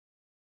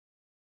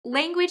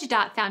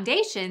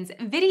Language.Foundation's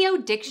Video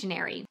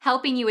Dictionary,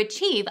 helping you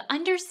achieve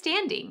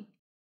understanding.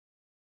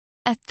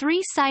 A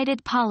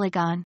three-sided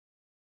polygon.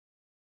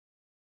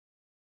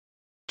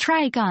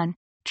 Trigon,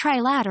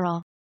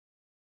 trilateral.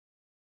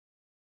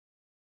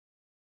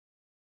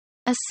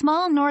 A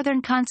small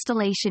northern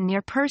constellation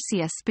near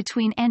Perseus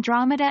between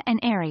Andromeda and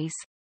Aries.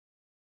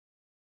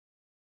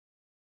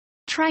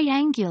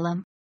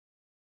 Triangulum.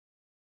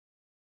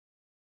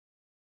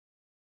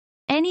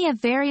 Any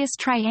of various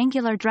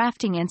triangular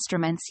drafting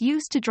instruments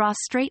used to draw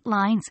straight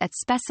lines at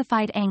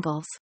specified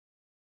angles.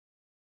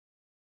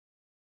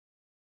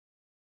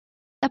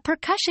 A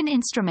percussion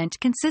instrument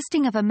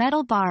consisting of a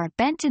metal bar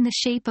bent in the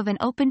shape of an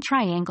open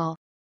triangle.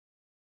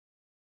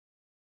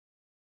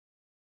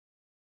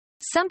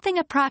 Something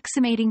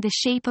approximating the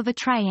shape of a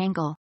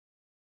triangle.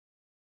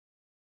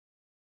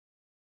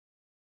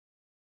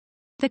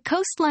 The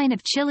coastline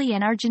of Chile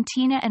and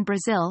Argentina and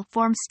Brazil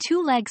forms two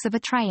legs of a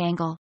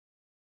triangle.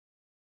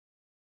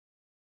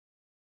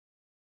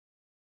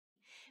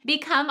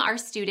 Become our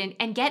student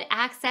and get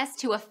access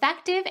to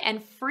effective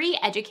and free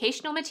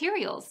educational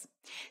materials.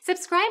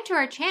 Subscribe to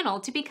our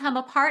channel to become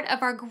a part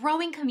of our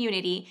growing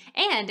community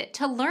and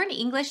to learn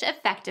English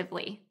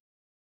effectively.